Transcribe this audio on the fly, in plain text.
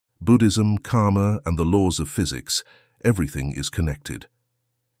Buddhism, karma, and the laws of physics, everything is connected.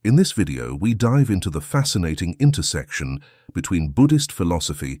 In this video, we dive into the fascinating intersection between Buddhist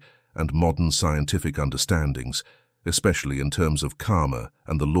philosophy and modern scientific understandings, especially in terms of karma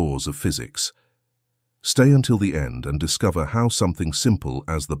and the laws of physics. Stay until the end and discover how something simple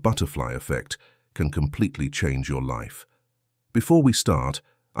as the butterfly effect can completely change your life. Before we start,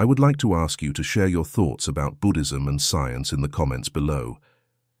 I would like to ask you to share your thoughts about Buddhism and science in the comments below.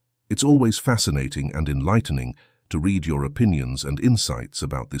 It's always fascinating and enlightening to read your opinions and insights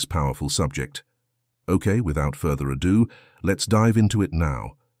about this powerful subject. Okay, without further ado, let's dive into it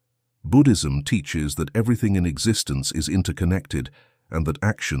now. Buddhism teaches that everything in existence is interconnected and that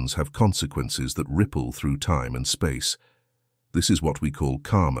actions have consequences that ripple through time and space. This is what we call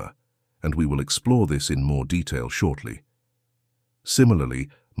karma, and we will explore this in more detail shortly. Similarly,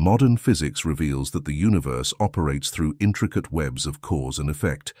 modern physics reveals that the universe operates through intricate webs of cause and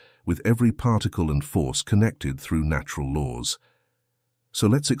effect, with every particle and force connected through natural laws. So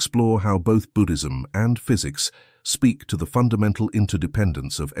let's explore how both Buddhism and physics speak to the fundamental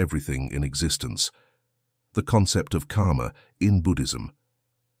interdependence of everything in existence. The concept of karma in Buddhism.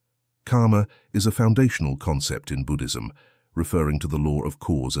 Karma is a foundational concept in Buddhism, referring to the law of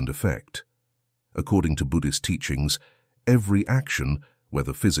cause and effect. According to Buddhist teachings, every action,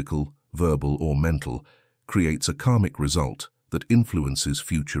 whether physical, verbal, or mental, creates a karmic result that influences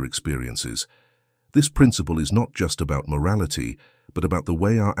future experiences. This principle is not just about morality, but about the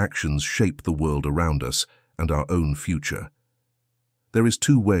way our actions shape the world around us and our own future. There is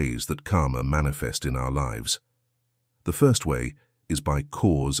two ways that karma manifests in our lives. The first way is by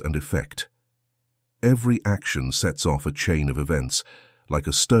cause and effect. Every action sets off a chain of events, like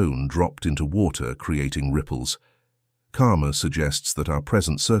a stone dropped into water creating ripples. Karma suggests that our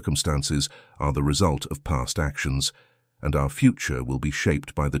present circumstances are the result of past actions, and our future will be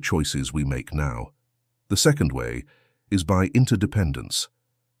shaped by the choices we make now. The second way is by interdependence.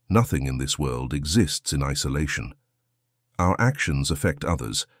 Nothing in this world exists in isolation. Our actions affect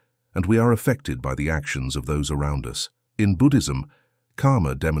others, and we are affected by the actions of those around us. In Buddhism,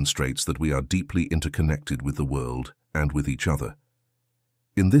 karma demonstrates that we are deeply interconnected with the world and with each other.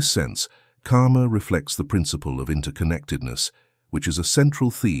 In this sense, karma reflects the principle of interconnectedness, which is a central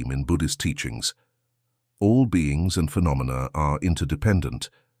theme in Buddhist teachings. All beings and phenomena are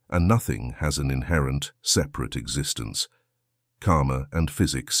interdependent, and nothing has an inherent, separate existence. Karma and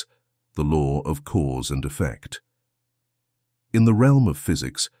physics, the law of cause and effect. In the realm of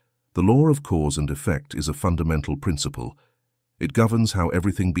physics, the law of cause and effect is a fundamental principle. It governs how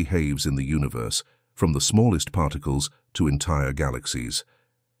everything behaves in the universe, from the smallest particles to entire galaxies.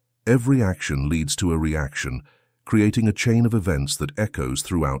 Every action leads to a reaction, creating a chain of events that echoes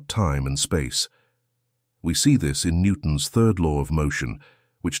throughout time and space. We see this in Newton's third law of motion,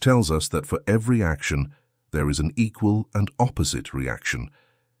 which tells us that for every action, there is an equal and opposite reaction.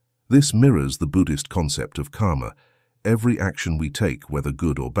 This mirrors the Buddhist concept of karma. Every action we take, whether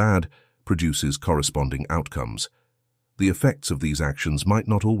good or bad, produces corresponding outcomes. The effects of these actions might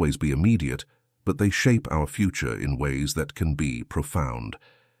not always be immediate, but they shape our future in ways that can be profound.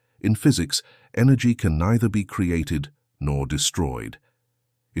 In physics, energy can neither be created nor destroyed.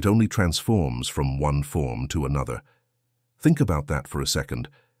 It only transforms from one form to another. Think about that for a second.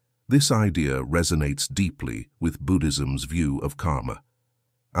 This idea resonates deeply with Buddhism's view of karma.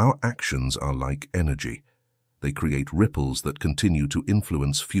 Our actions are like energy. They create ripples that continue to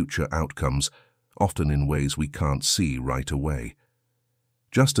influence future outcomes, often in ways we can't see right away.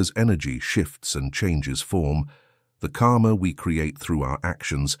 Just as energy shifts and changes form, the karma we create through our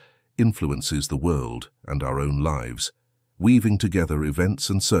actions influences the world and our own lives, weaving together events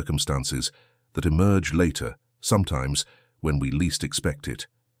and circumstances that emerge later, sometimes when we least expect it.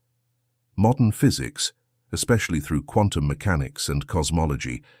 Modern physics, especially through quantum mechanics and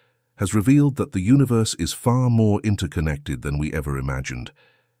cosmology, has revealed that the universe is far more interconnected than we ever imagined.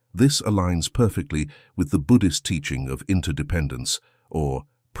 This aligns perfectly with the Buddhist teaching of interdependence, or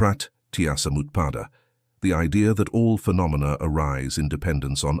pratityasamutpada, the idea that all phenomena arise in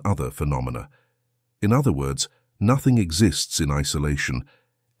dependence on other phenomena. In other words, nothing exists in isolation.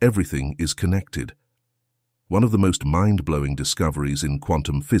 Everything is connected. One of the most mind-blowing discoveries in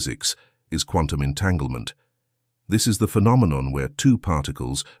quantum physics is quantum entanglement. This is the phenomenon where two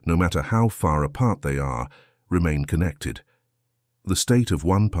particles, no matter how far apart they are, remain connected. The state of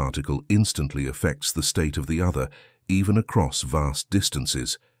one particle instantly affects the state of the other, even across vast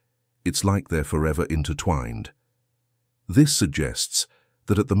distances. It's like they're forever intertwined. This suggests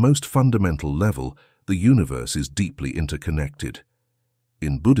that at the most fundamental level, the universe is deeply interconnected.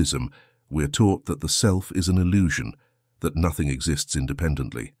 In Buddhism, we're taught that the self is an illusion, that nothing exists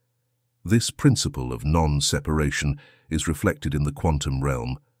independently. This principle of non-separation is reflected in the quantum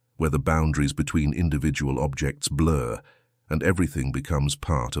realm, where the boundaries between individual objects blur and everything becomes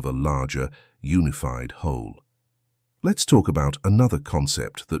part of a larger, unified whole. Let's talk about another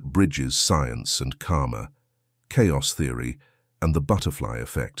concept that bridges science and karma: chaos theory and the butterfly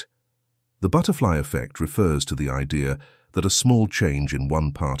effect. The butterfly effect refers to the idea that a small change in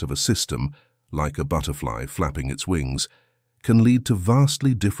one part of a system, like a butterfly flapping its wings, can lead to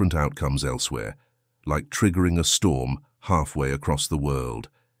vastly different outcomes elsewhere, like triggering a storm halfway across the world.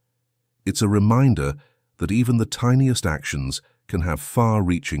 It's a reminder that even the tiniest actions can have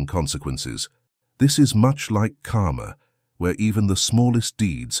far-reaching consequences. This is much like karma, where even the smallest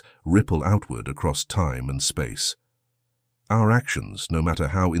deeds ripple outward across time and space. Our actions, no matter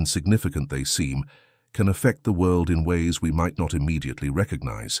how insignificant they seem, can affect the world in ways we might not immediately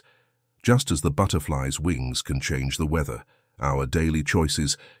recognize. Just as the butterfly's wings can change the weather, our daily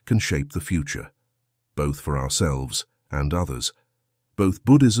choices can shape the future, both for ourselves and others. Both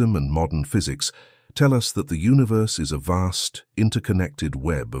Buddhism and modern physics tell us that the universe is a vast, interconnected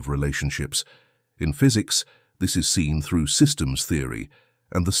web of relationships. In physics, this is seen through systems theory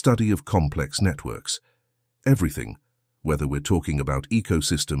and the study of complex networks. Everything, whether we're talking about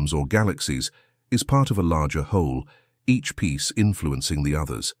ecosystems or galaxies, is part of a larger whole, each piece influencing the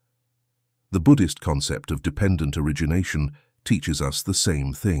others. The Buddhist concept of dependent origination teaches us the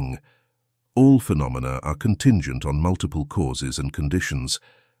same thing. All phenomena are contingent on multiple causes and conditions.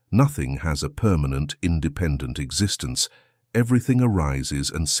 Nothing has a permanent, independent existence. Everything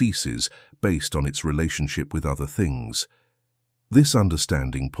arises and ceases based on its relationship with other things. This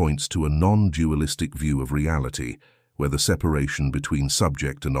understanding points to a non-dualistic view of reality, where the separation between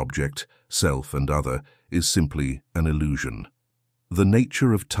subject and object, self and other, is simply an illusion. The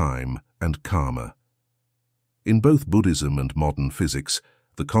nature of time and karma. In both Buddhism and modern physics,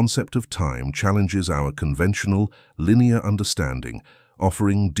 the concept of time challenges our conventional, linear understanding,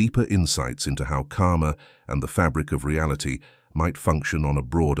 offering deeper insights into how karma and the fabric of reality might function on a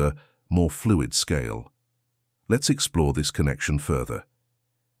broader, more fluid scale. Let's explore this connection further.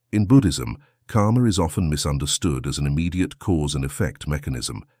 In Buddhism, karma is often misunderstood as an immediate cause and effect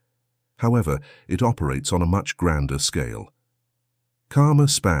mechanism. However, it operates on a much grander scale. Karma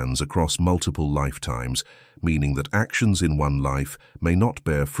spans across multiple lifetimes, meaning that actions in one life may not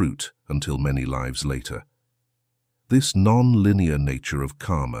bear fruit until many lives later. This non-linear nature of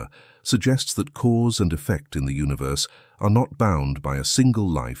karma suggests that cause and effect in the universe are not bound by a single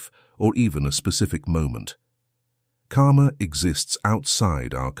life or even a specific moment. Karma exists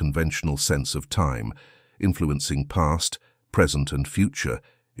outside our conventional sense of time, influencing past, present, and future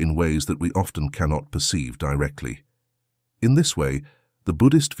in ways that we often cannot perceive directly. In this way, the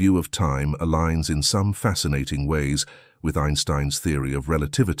Buddhist view of time aligns in some fascinating ways with Einstein's theory of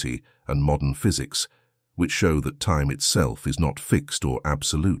relativity and modern physics, which show that time itself is not fixed or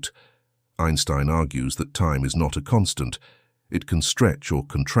absolute. Einstein argues that time is not a constant. It can stretch or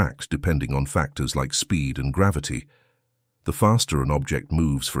contract depending on factors like speed and gravity. The faster an object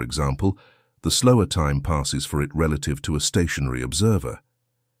moves, for example, the slower time passes for it relative to a stationary observer.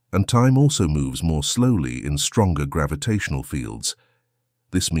 And time also moves more slowly in stronger gravitational fields.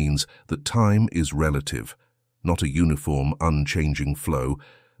 This means that time is relative, not a uniform, unchanging flow,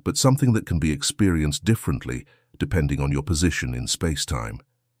 but something that can be experienced differently depending on your position in space-time.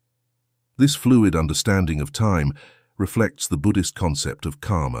 This fluid understanding of time reflects the Buddhist concept of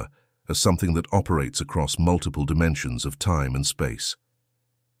karma as something that operates across multiple dimensions of time and space.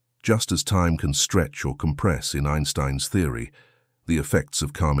 Just as time can stretch or compress in Einstein's theory, the effects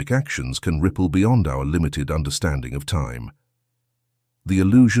of karmic actions can ripple beyond our limited understanding of time. The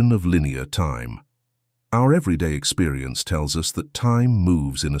illusion of linear time. Our everyday experience tells us that time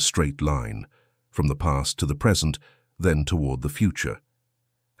moves in a straight line, from the past to the present, then toward the future.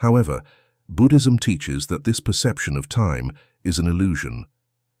 However, Buddhism teaches that this perception of time is an illusion.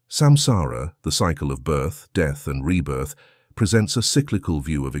 Samsara, the cycle of birth, death, and rebirth, presents a cyclical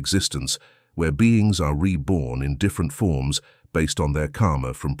view of existence where beings are reborn in different forms based on their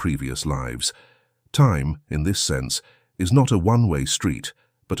karma from previous lives. Time, in this sense, is not a one-way street,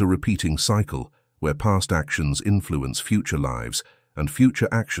 but a repeating cycle where past actions influence future lives and future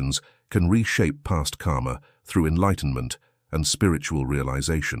actions can reshape past karma through enlightenment and spiritual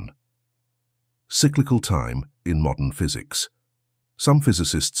realization. Cyclical time in modern physics. Some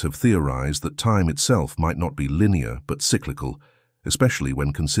physicists have theorized that time itself might not be linear but cyclical, especially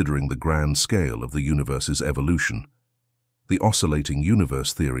when considering the grand scale of the universe's evolution. The oscillating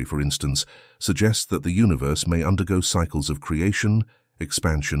universe theory, for instance, suggests that the universe may undergo cycles of creation,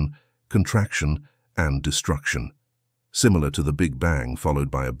 expansion, contraction, and destruction. similar to the Big Bang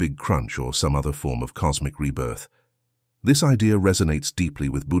followed by a big crunch or some other form of cosmic rebirth. This idea resonates deeply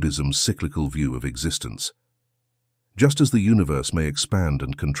with Buddhism's cyclical view of existence. Just as the universe may expand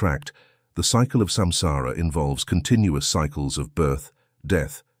and contract, the cycle of samsara involves continuous cycles of birth,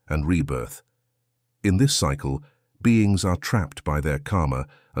 death, and rebirth. In this cycle, beings are trapped by their karma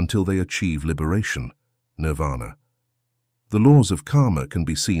until they achieve liberation, nirvana. The laws of karma can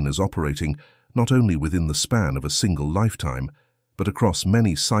be seen as operating not only within the span of a single lifetime, but across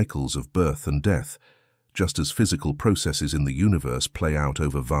many cycles of birth and death, just as physical processes in the universe play out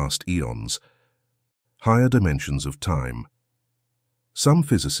over vast eons. Higher dimensions of time. Some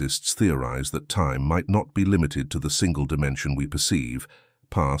physicists theorize that time might not be limited to the single dimension we perceive,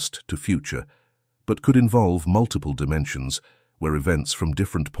 past to future, but could involve multiple dimensions where events from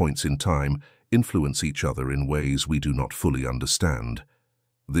different points in time influence each other in ways we do not fully understand.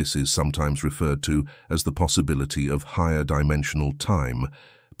 This is sometimes referred to as the possibility of higher dimensional time,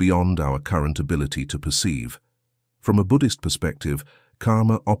 beyond our current ability to perceive. From a Buddhist perspective,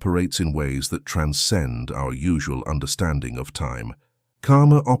 karma operates in ways that transcend our usual understanding of time.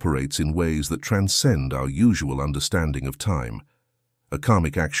 Karma operates in ways that transcend our usual understanding of time. A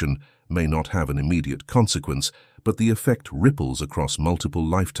karmic action may not have an immediate consequence, but the effect ripples across multiple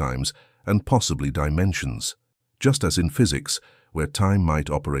lifetimes and possibly dimensions. Just as in physics, where time might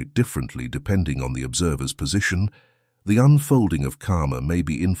operate differently depending on the observer's position, the unfolding of karma may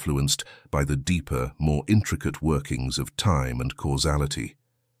be influenced by the deeper, more intricate workings of time and causality.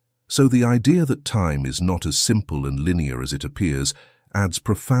 So the idea that time is not as simple and linear as it appears adds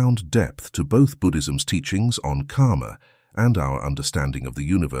profound depth to both Buddhism's teachings on karma and our understanding of the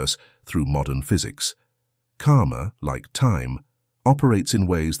universe through modern physics. Karma, like time, operates in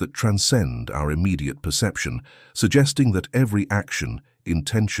ways that transcend our immediate perception, suggesting that every action,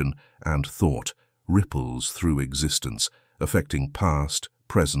 intention, and thought ripples through existence, affecting past,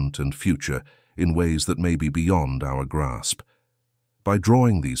 present, and future in ways that may be beyond our grasp. By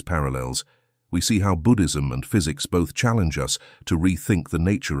drawing these parallels, we see how Buddhism and physics both challenge us to rethink the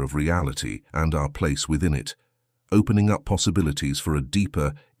nature of reality and our place within it, opening up possibilities for a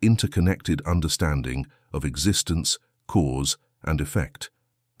deeper, interconnected understanding of existence, cause, and effect.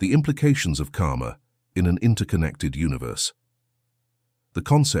 The implications of karma in an interconnected universe. The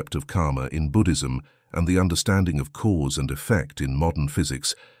concept of karma in Buddhism and the understanding of cause and effect in modern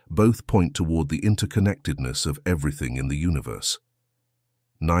physics both point toward the interconnectedness of everything in the universe.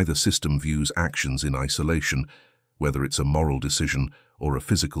 Neither system views actions in isolation, whether it's a moral decision or a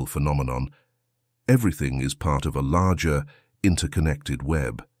physical phenomenon. Everything is part of a larger, interconnected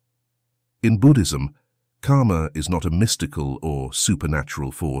web. In Buddhism, karma is not a mystical or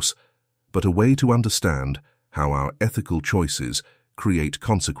supernatural force, but a way to understand how our ethical choices create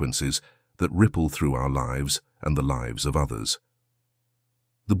consequences that ripple through our lives and the lives of others.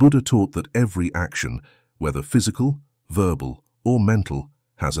 The Buddha taught that every action, whether physical, verbal, or mental,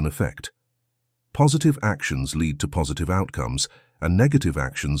 has an effect. Positive actions lead to positive outcomes, and negative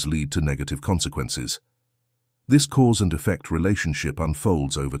actions lead to negative consequences. This cause and effect relationship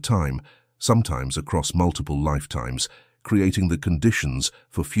unfolds over time, sometimes across multiple lifetimes, creating the conditions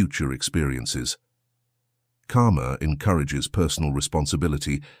for future experiences. Karma encourages personal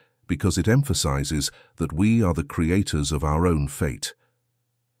responsibility because it emphasizes that we are the creators of our own fate.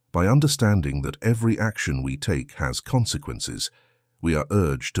 By understanding that every action we take has consequences, we are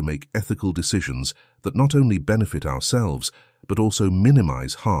urged to make ethical decisions that not only benefit ourselves, but also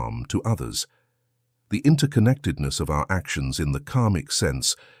minimize harm to others. The interconnectedness of our actions in the karmic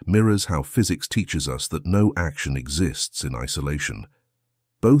sense mirrors how physics teaches us that no action exists in isolation.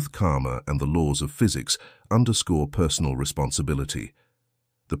 Both karma and the laws of physics underscore personal responsibility.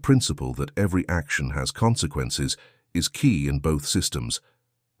 The principle that every action has consequences is key in both systems,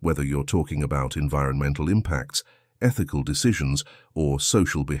 whether you're talking about environmental impacts, ethical decisions, or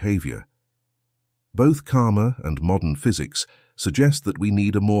social behavior. Both karma and modern physics suggest that we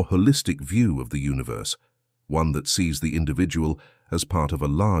need a more holistic view of the universe, one that sees the individual as part of a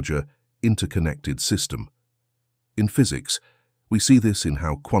larger, interconnected system. In physics, we see this in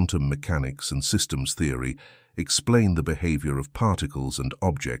how quantum mechanics and systems theory explain the behavior of particles and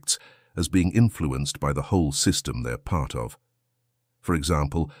objects as being influenced by the whole system they're part of. For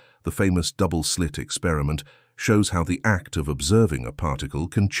example, the famous double-slit experiment shows how the act of observing a particle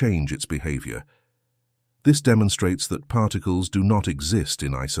can change its behavior. This demonstrates that particles do not exist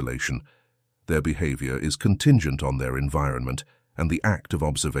in isolation. Their behavior is contingent on their environment and the act of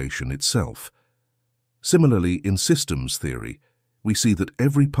observation itself. Similarly, in systems theory, we see that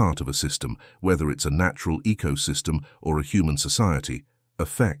every part of a system, whether it's a natural ecosystem or a human society,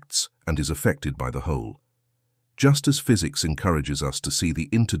 affects and is affected by the whole. Just as physics encourages us to see the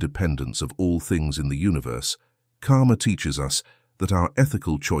interdependence of all things in the universe, karma teaches us that our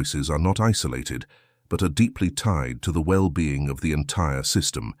ethical choices are not isolated, but are deeply tied to the well-being of the entire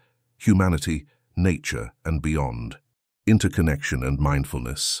system, humanity, nature, and beyond. Interconnection and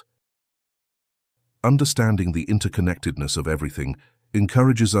mindfulness. Understanding the interconnectedness of everything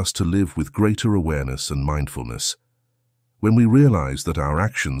encourages us to live with greater awareness and mindfulness. When we realize that our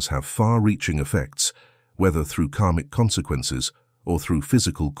actions have far-reaching effects, whether through karmic consequences or through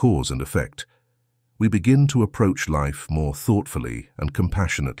physical cause and effect, we begin to approach life more thoughtfully and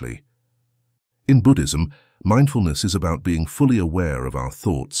compassionately. In Buddhism, mindfulness is about being fully aware of our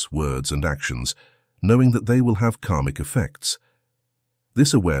thoughts, words, and actions, knowing that they will have karmic effects.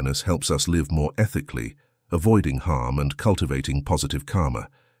 This awareness helps us live more ethically, avoiding harm and cultivating positive karma.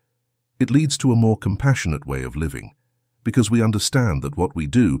 It leads to a more compassionate way of living, because we understand that what we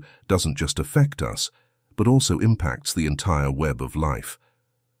do doesn't just affect us, but also impacts the entire web of life.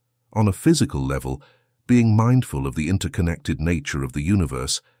 On a physical level, being mindful of the interconnected nature of the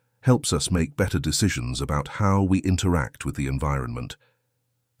universe helps us make better decisions about how we interact with the environment.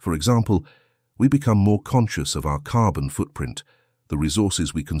 For example, we become more conscious of our carbon footprint, the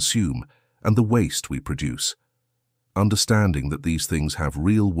resources we consume, and the waste we produce. Understanding that these things have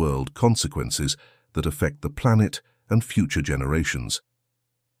real-world consequences that affect the planet and future generations.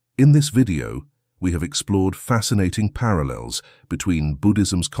 In this video, we have explored fascinating parallels between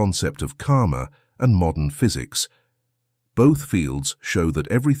Buddhism's concept of karma and modern physics. Both fields show that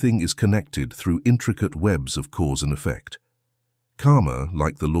everything is connected through intricate webs of cause and effect. Karma,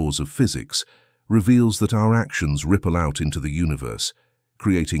 like the laws of physics, reveals that our actions ripple out into the universe,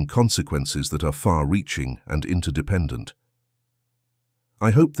 creating consequences that are far-reaching and interdependent. I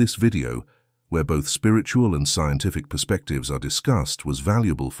hope this video, where both spiritual and scientific perspectives are discussed, was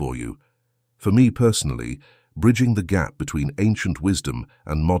valuable for you. For me personally, bridging the gap between ancient wisdom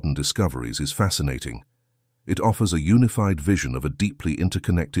and modern discoveries is fascinating. It offers a unified vision of a deeply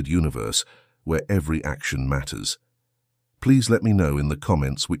interconnected universe where every action matters. Please let me know in the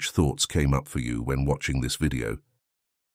comments which thoughts came up for you when watching this video.